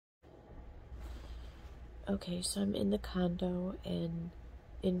Okay, so I'm in the condo in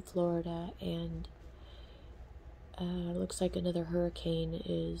Florida, and looks like another hurricane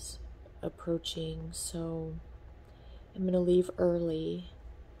is approaching, so I'm gonna leave early.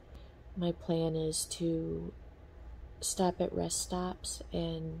 My plan is to stop at rest stops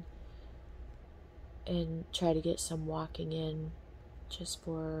and try to get some walking in, just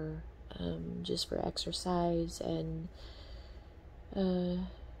for exercise, and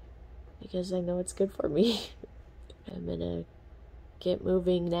because I know it's good for me. I'm gonna get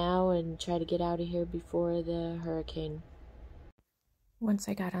moving now and try to get out of here before the hurricane. Once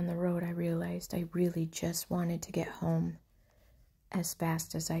I got on the road, I realized I really just wanted to get home as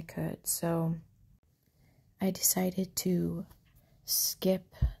fast as I could, so I decided to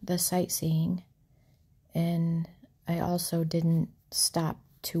skip the sightseeing, and I also didn't stop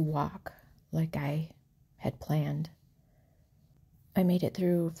to walk like I had planned. I made it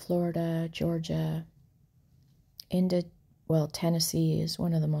through Florida, Georgia, into, well, Tennessee is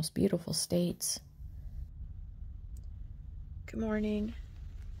one of the most beautiful states. Good morning.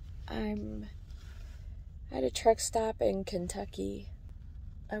 I'm at a truck stop in Kentucky.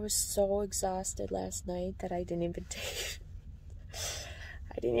 I was so exhausted last night that I didn't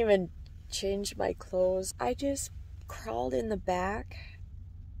even change my clothes. I just crawled in the back.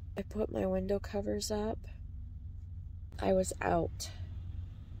 I put my window covers up. I was out.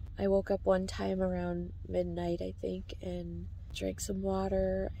 I woke up one time around midnight, I think, and drank some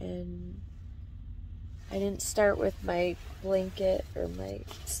water, and I didn't start with my blanket or my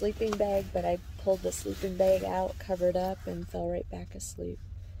sleeping bag, but I pulled the sleeping bag out, covered up, and fell right back asleep.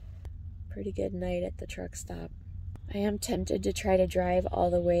 Pretty good night at the truck stop. I am tempted to try to drive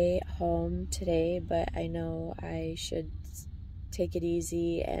all the way home today, but I know I should take it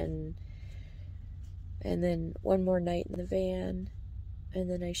easy and then one more night in the van, and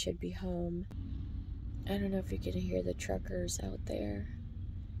then I should be home. I don't know if you can hear the truckers out there.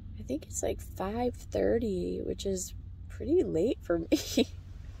 I think it's like 5:30, which is pretty late for me.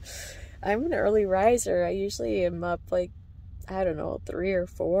 I'm an early riser. I usually am up like, I don't know, 3 or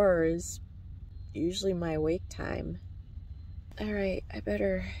 4 is usually my wake time. All right, I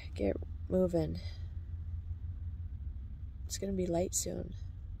better get moving. It's gonna be light soon.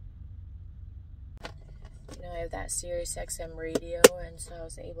 You know, I have that Sirius XM radio, and so I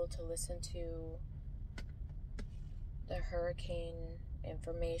was able to listen to the hurricane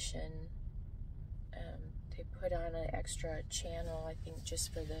information. They put on an extra channel, I think,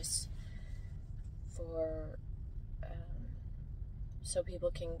 just for this, so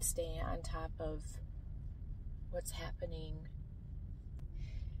people can stay on top of what's happening.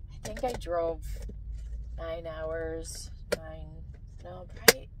 I think I drove 9 hours,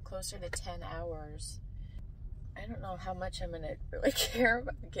 probably closer to 10 hours. I don't know how much I'm gonna really care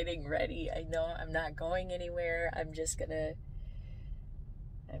about getting ready. I know I'm not going anywhere. I'm just gonna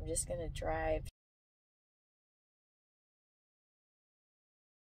drive.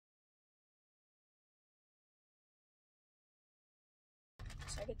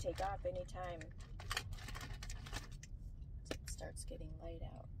 So I could take off anytime it starts getting light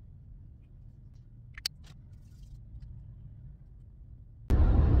out.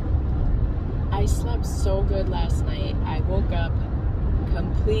 I slept so good last night. I woke up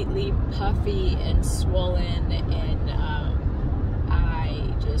completely puffy and swollen, and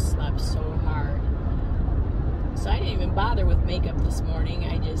I just slept so hard. So I didn't even bother with makeup this morning.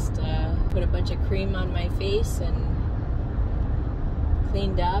 I just put a bunch of cream on my face and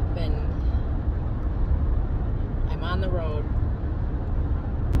cleaned up, and I'm on the road.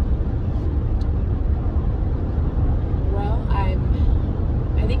 Well, I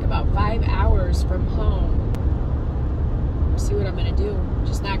think about 5 hours from home. See what I'm gonna do. I'm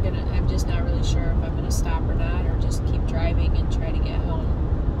just not really sure if I'm gonna stop or not, or just keep driving and try to get home.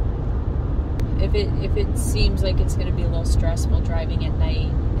 If it seems like it's gonna be a little stressful driving at night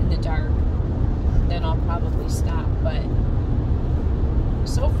in the dark, then I'll probably stop. But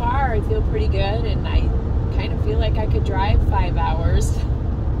so far I feel pretty good, and I kind of feel like I could drive 5 hours,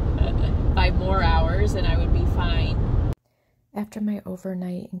 5 more hours, and I would be fine. After my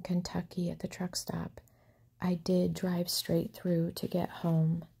overnight in Kentucky at the truck stop, I did drive straight through to get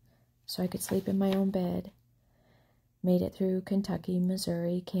home so I could sleep in my own bed. Made it through Kentucky,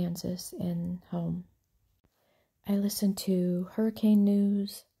 Missouri, Kansas, and home. I listened to hurricane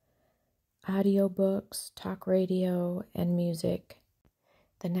news, audiobooks, talk radio, and music.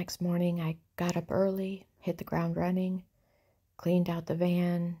 The next morning, I got up early, hit the ground running, cleaned out the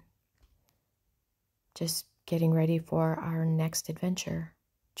van, just getting ready for our next adventure.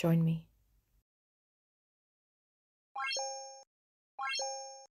 Join me.